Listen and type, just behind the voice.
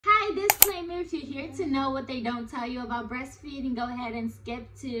if you're here to know what they don't tell you about breastfeeding, go ahead and skip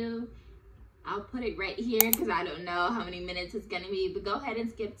to, I'll put it right here because I don't know how many minutes it's gonna be, but go ahead and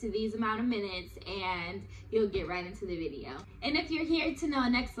skip to these amount of minutes and you'll get right into the video. And if you're here to know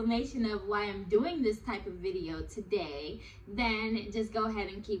an explanation of why I'm doing this type of video today, then just go ahead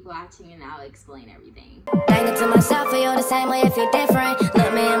and keep watching and I'll explain everything. Thinking to myself, feel the same way if you're different.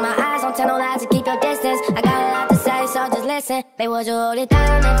 Look me in my eyes, don't tell no lies to keep your distance. I got a lot to say, so just listen. Babe, would you hold it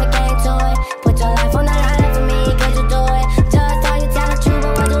down if it came to it? Put your life on the line for me, could you do it? Just thought you tell the truth,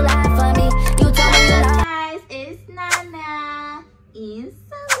 but would you lie for me? You told me you lied. Guys, it's Nana and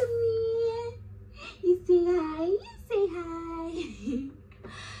Solomon. You say hi, you say hi.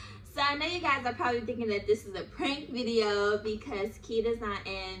 So I know you guys are probably thinking that this is a prank video because Keyta's not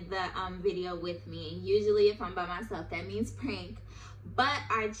in the video with me. Usually if I'm by myself, that means prank. But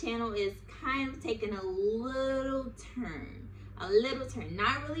our channel is kind of taking a little turn.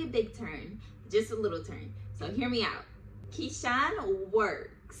 Not really a big turn, just a little turn. So hear me out. Keyshawn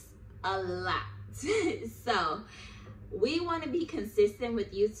works a lot. So we want to be consistent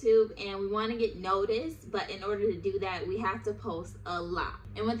with YouTube and we want to get noticed, but in order to do that we have to post a lot.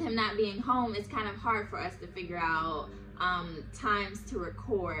 And with him not being home, it's kind of hard for us to figure out times to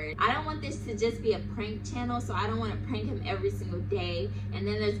record. I don't want this to just be a prank channel, so I don't want to prank him every single day and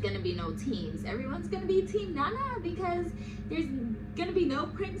then there's gonna be no teams. Everyone's gonna be Team Nana because there's gonna be no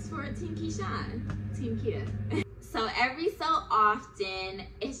pranks for Team Keyshawn, Team Keyta. So every so often,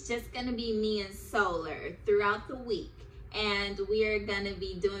 it's just gonna be me and Solar throughout the week. And we are gonna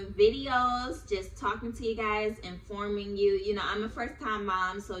be doing videos, just talking to you guys, informing you. You know, I'm a first-time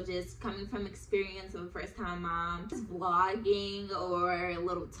mom, so just coming from experience of a first-time mom, just vlogging or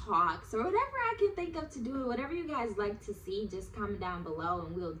little talks or whatever I can think of to do. Whatever you guys like to see, just comment down below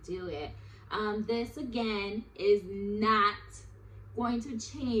and we'll do it. This, again, is not going to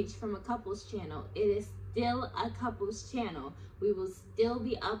change from a couples channel. It is still a couples channel. We will still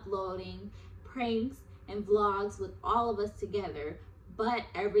be uploading pranks and vlogs with all of us together, but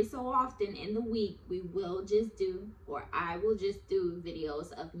every so often in the week we will just do, or I will just do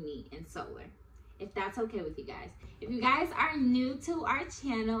videos of me and Solar, if that's okay with you guys. If you guys are new to our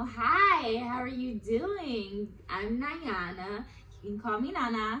channel, hi, how are you doing? I'm Nayana, you can call me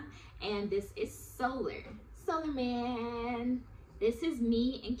Nana, and this is Solar Man. This is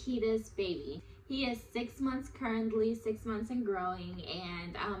me and Keyta's baby. He is 6 months currently, 6 months and growing,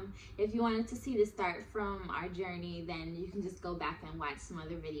 and if you wanted to see the start from our journey, then you can just go back and watch some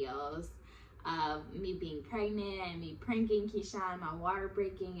other videos of me being pregnant and me pranking Keyshawn, my water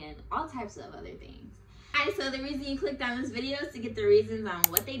breaking, and all types of other things. Alright, so the reason you clicked on this video is to get the reasons on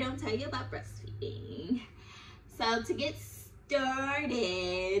what they don't tell you about breastfeeding. So to get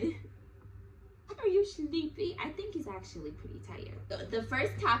started, are you sleepy? I think he's actually pretty tired. The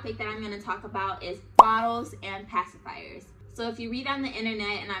first topic that I'm going to talk about is bottles and pacifiers. So if you read on the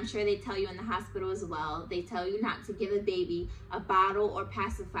internet, and I'm sure they tell you in the hospital as well, they tell you not to give a baby a bottle or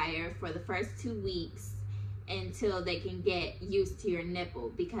pacifier for the first 2 weeks until they can get used to your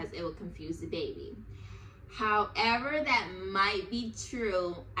nipple because it will confuse the baby. However, that might be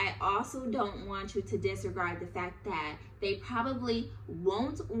true. I also don't want you to disregard the fact that they probably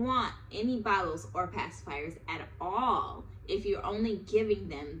won't want any bottles or pacifiers at all if you're only giving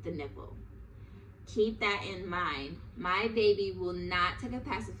them the nipple. Keep that in mind. My baby will not take a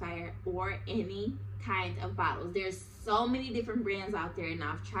pacifier or any kind of bottles. There's so many different brands out there, and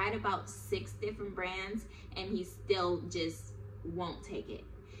I've tried about 6 different brands and he still just won't take it.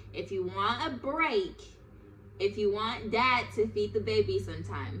 If you want a break, if you want dad to feed the baby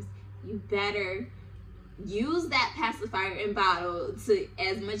sometimes, you better use that pacifier and bottle to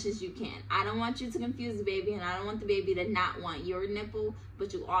as much as you can. I don't want you to confuse the baby, and I don't want the baby to not want your nipple,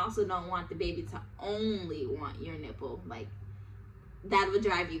 but you also don't want the baby to only want your nipple. Like, that would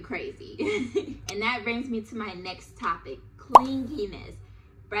drive you crazy. And that brings me to my next topic, clinginess.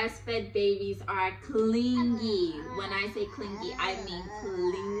 Breastfed babies are clingy. When I say clingy, I mean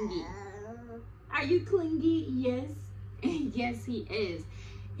clingy. Are you clingy? Yes. Yes, he is.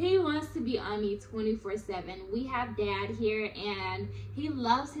 He wants to be on me 24/7. We have dad here and he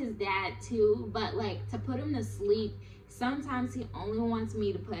loves his dad too, but like to put him to sleep, sometimes he only wants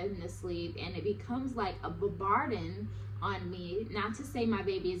me to put him to sleep and it becomes like a burden on me. Not to say my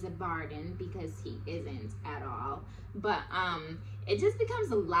baby is a burden because he isn't at all, but it just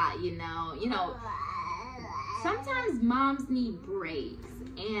becomes a lot, you know. Sometimes moms need breaks,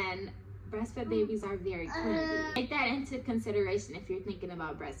 and breastfed babies are very clingy. Take that into consideration if you're thinking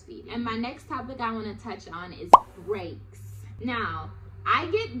about breastfeeding. And my next topic I want to touch on is breaks. Now, I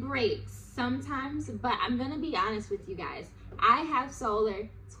get breaks sometimes, but I'm gonna be honest with you guys. I have Solar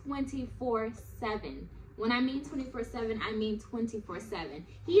 24/7. When I mean 24/7, I mean 24/7.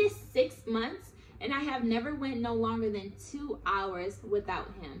 He is 6 months, and I have never went no longer than 2 hours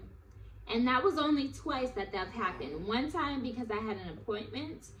without him. And that was only twice that happened. One time because I had an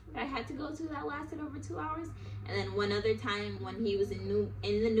appointment that I had to go to that lasted over 2 hours. And then one other time when he was in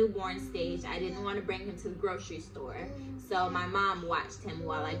the newborn stage, I didn't want to bring him to the grocery store. So my mom watched him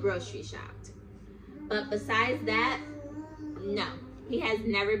while I grocery shopped. But besides that, no. He has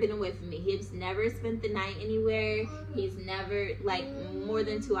never been with me. He's never spent the night anywhere. He's never, like, more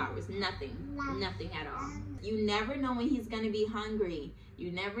than 2 hours. Nothing at all. You never know when he's going to be hungry.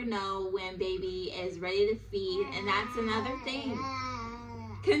 You never know when baby is ready to feed. And that's another thing.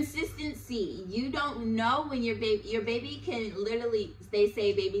 Consistency. You don't know when your baby can literally, they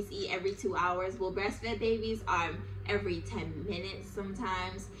say babies eat every 2 hours. Well, breastfed babies are every 10 minutes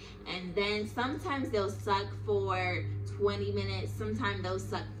sometimes. And then sometimes they'll suck for 20 minutes. Sometimes they'll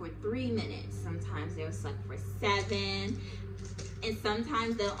suck for 3 minutes. Sometimes they'll suck for 7. And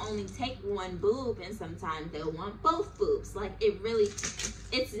sometimes they'll only take one boob, and sometimes they'll want both boobs. Like,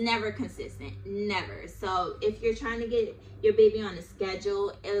 it's never consistent, never. So if you're trying to get your baby on a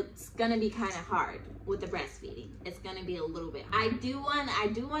schedule, it's gonna be kind of hard with the breastfeeding. It's gonna be a little bit. I do want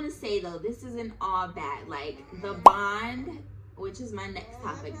to say though, this isn't all bad. Like, the bond, which is my next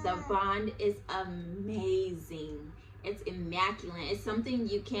topic, the bond is amazing. It's immaculate. It's something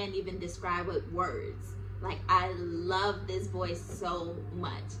you can't even describe with words. Like, I love this boy so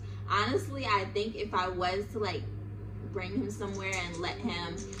much. Honestly, I think if I was to, like, bring him somewhere and let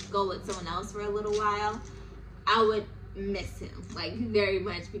him go with someone else for a little while, I would miss him, like, very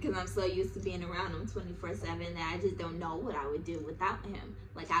much, because I'm so used to being around him 24/7 that I just don't know what I would do without him.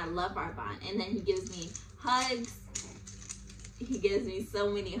 Like, I love our bond. And then he gives me hugs. He gives me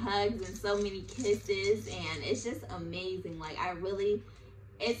so many hugs and so many kisses, and it's just amazing. Like,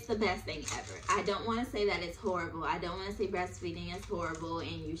 it's the best thing ever. I don't want to say that it's horrible. I don't want to say breastfeeding is horrible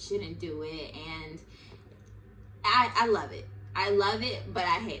and you shouldn't do it. And I love it. I love it, but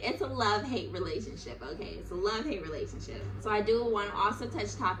I hate it. It's a love-hate relationship, okay? It's a love-hate relationship. So I do want to also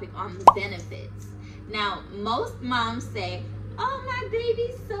touch topic on the benefits. Now, most moms say, oh, my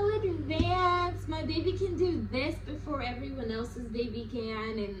baby's so advanced. My baby can do this before everyone else's baby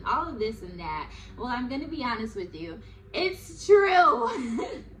can, and all of this and that. Well, I'm going to be honest with you. It's true.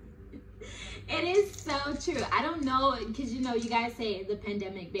 It is so true. I don't know, because, you know, you guys say the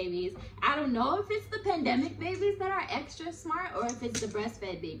pandemic babies. I don't know if it's the pandemic babies that are extra smart or if it's the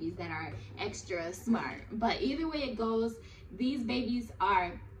breastfed babies that are extra smart. But either way it goes, these babies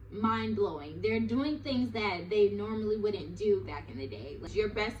are mind-blowing. They're doing things that they normally wouldn't do back in the day. Like, your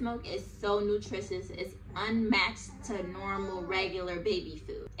breast milk is so nutritious. It's unmatched to normal regular baby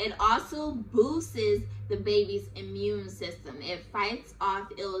food. It also boosts the baby's immune system. It fights off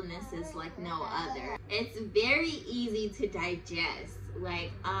illnesses like no other. It's very easy to digest.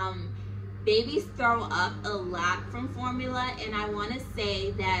 Like, babies throw up a lot from formula, and I want to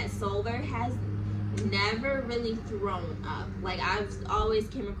say that Solar has never really thrown up. Like, I've always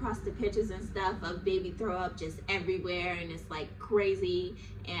came across the pictures and stuff of baby throw up just everywhere, and it's like crazy,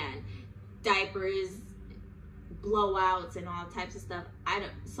 and diapers, blowouts, and all types of stuff.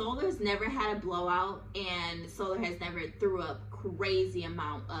 Solar's never had a blowout, and Solar has never threw up crazy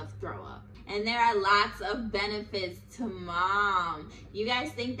amount of throw up. And there are lots of benefits to mom. You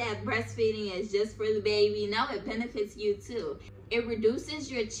guys think that breastfeeding is just for the baby? No, it benefits you too. It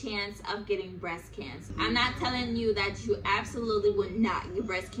reduces your chance of getting breast cancer. I'm not telling you that you absolutely would not get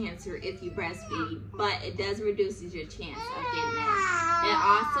breast cancer if you breastfeed, but it does reduce your chance of getting it. It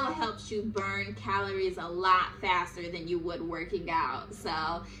also helps you burn calories a lot faster than you would working out.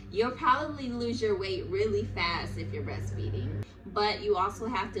 So you'll probably lose your weight really fast if you're breastfeeding. But you also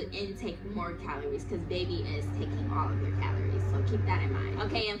have to intake more calories because baby is taking all of your calories. So keep that in mind.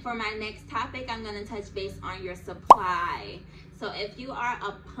 Okay, and for my next topic, I'm going to touch base on your supply. So if you are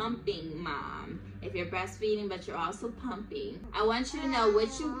a pumping mom, if you're breastfeeding but you're also pumping, I want you to know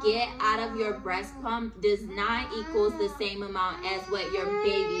what you get out of your breast pump does not equals the same amount as what your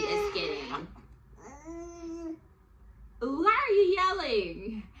baby is getting. Why are you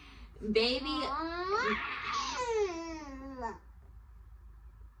yelling? Baby.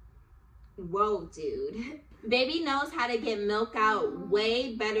 Whoa, dude. Baby knows how to get milk out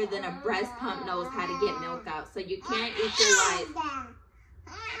way better than a breast pump knows how to get milk out. So you can't equalize.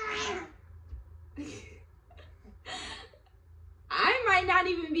 I might not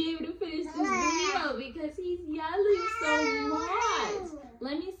even be able to finish this video because he's yelling so much.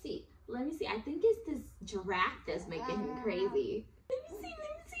 Let me see. I think it's this giraffe that's making him crazy. Let me see.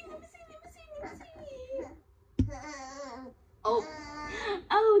 Oh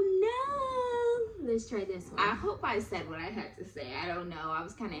no. Let's try this one. I hope I said what I had to say. I don't know. I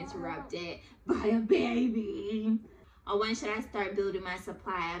was kind of interrupted by a baby. Oh, when should I start building my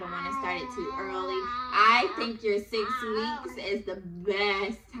supply? I don't want to start it too early. I think your 6 weeks is the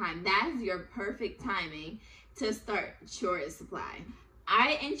best time. That is your perfect timing to start your supply.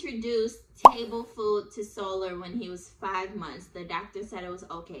 I introduced table food to Solar when he was 5 months. The doctor said it was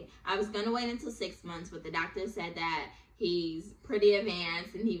okay. I was going to wait until 6 months, but the doctor said that he's pretty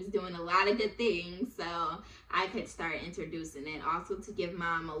advanced and he was doing a lot of good things, so I could start introducing it. Also to give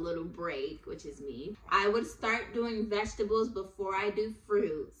mom a little break, which is me. I would start doing vegetables before I do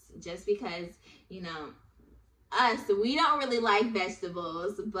fruits, just because, you know, we don't really like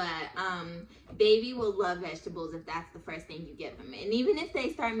vegetables, but baby will love vegetables if that's the first thing you give them. And even if they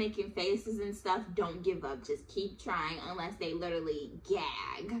start making faces and stuff, don't give up. Just keep trying unless they literally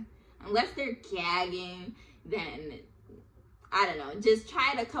gag. Unless they're gagging, then I don't know, just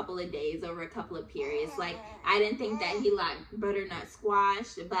try it a couple of days over a couple of periods. Like, I didn't think that he liked butternut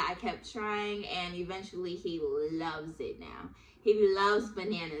squash, but I kept trying, and eventually he loves it now. He loves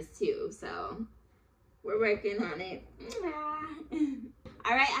bananas too, so we're working on it.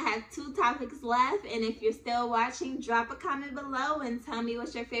 All right, I have 2 topics left, and if you're still watching, drop a comment below and tell me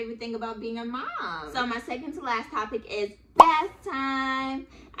what's your favorite thing about being a mom. So my second to last topic is bath time.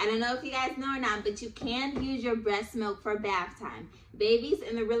 I don't know if you guys know or not, but you can use your breast milk for bath time. Babies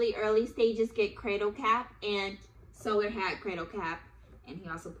in the really early stages get cradle cap, and Solar had cradle cap, and he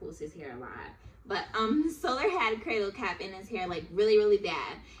also pulls his hair a lot. But Solar had cradle cap in his hair, like really, really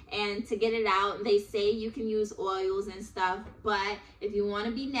bad. And to get it out, they say you can use oils and stuff, but if you want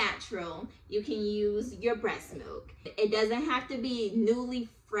to be natural, you can use your breast milk. It doesn't have to be newly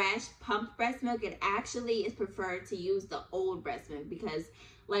fresh pumped breast milk. It actually is preferred to use the old breast milk, because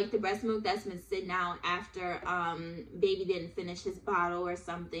like the breast milk that's been sitting out after baby didn't finish his bottle or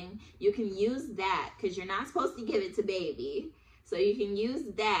something, you can use that, because you're not supposed to give it to baby. So you can use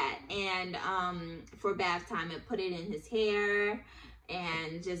that and for bath time, and put it in his hair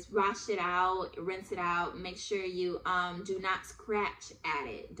and just wash it out, rinse it out. Make sure you do not scratch at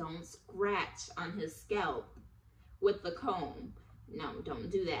it. Don't scratch on his scalp with the comb. No, don't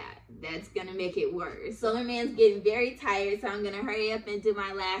do that. That's gonna make it worse. Solar Man's getting very tired, so I'm gonna hurry up and do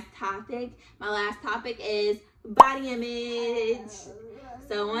my last topic. My last topic is body image.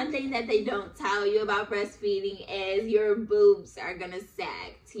 So one thing that they don't tell you about breastfeeding is your boobs are gonna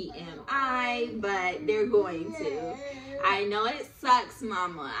sag. TMI, but they're going to. I know it sucks,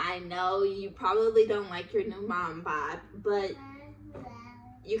 mama. I know you probably don't like your new mom bod, but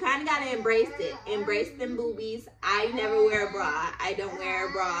you kind of got to embrace it. Embrace them boobies. I never wear a bra. I don't wear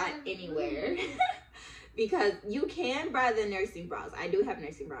a bra anywhere. Because you can buy the nursing bras. I do have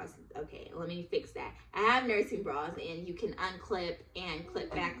nursing bras. Okay, let me fix that. I have nursing bras, and you can unclip and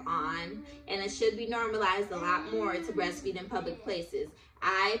clip back on. And it should be normalized a lot more to breastfeed in public places.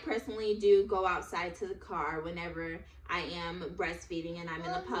 I personally do go outside to the car whenever I am breastfeeding and I'm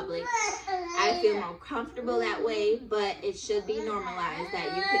in the public. I feel more comfortable that way, but it should be normalized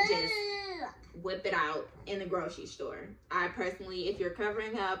that you can just whip it out in the grocery store. I personally, if you're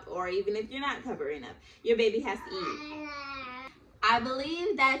covering up, or even if you're not covering up, your baby has to eat. I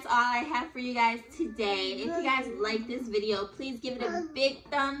believe that's all I have for you guys today. If you guys like this video, please give it a big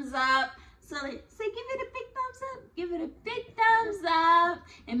thumbs up. So say give it a big thumbs up. Give it a big thumbs up.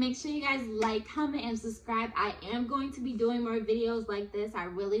 And make sure you guys like, comment, and subscribe. I am going to be doing more videos like this. I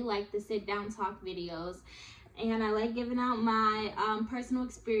really like the sit down talk videos. And I like giving out my personal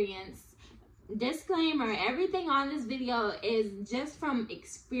experience. Disclaimer, everything on this video is just from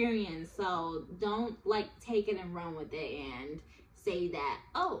experience, so don't like take it and run with it and say that,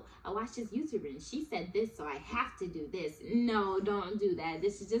 oh, I watched this YouTuber and she said this, so I have to do this. No, don't do that.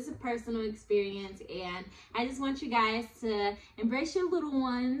 This is just a personal experience, and I just want you guys to embrace your little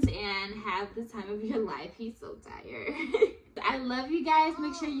ones and have the time of your life. He's so tired. I love you guys.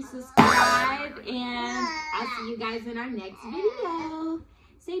 Make sure you subscribe, and I'll see you guys in our next video.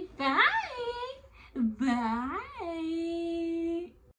 Say bye.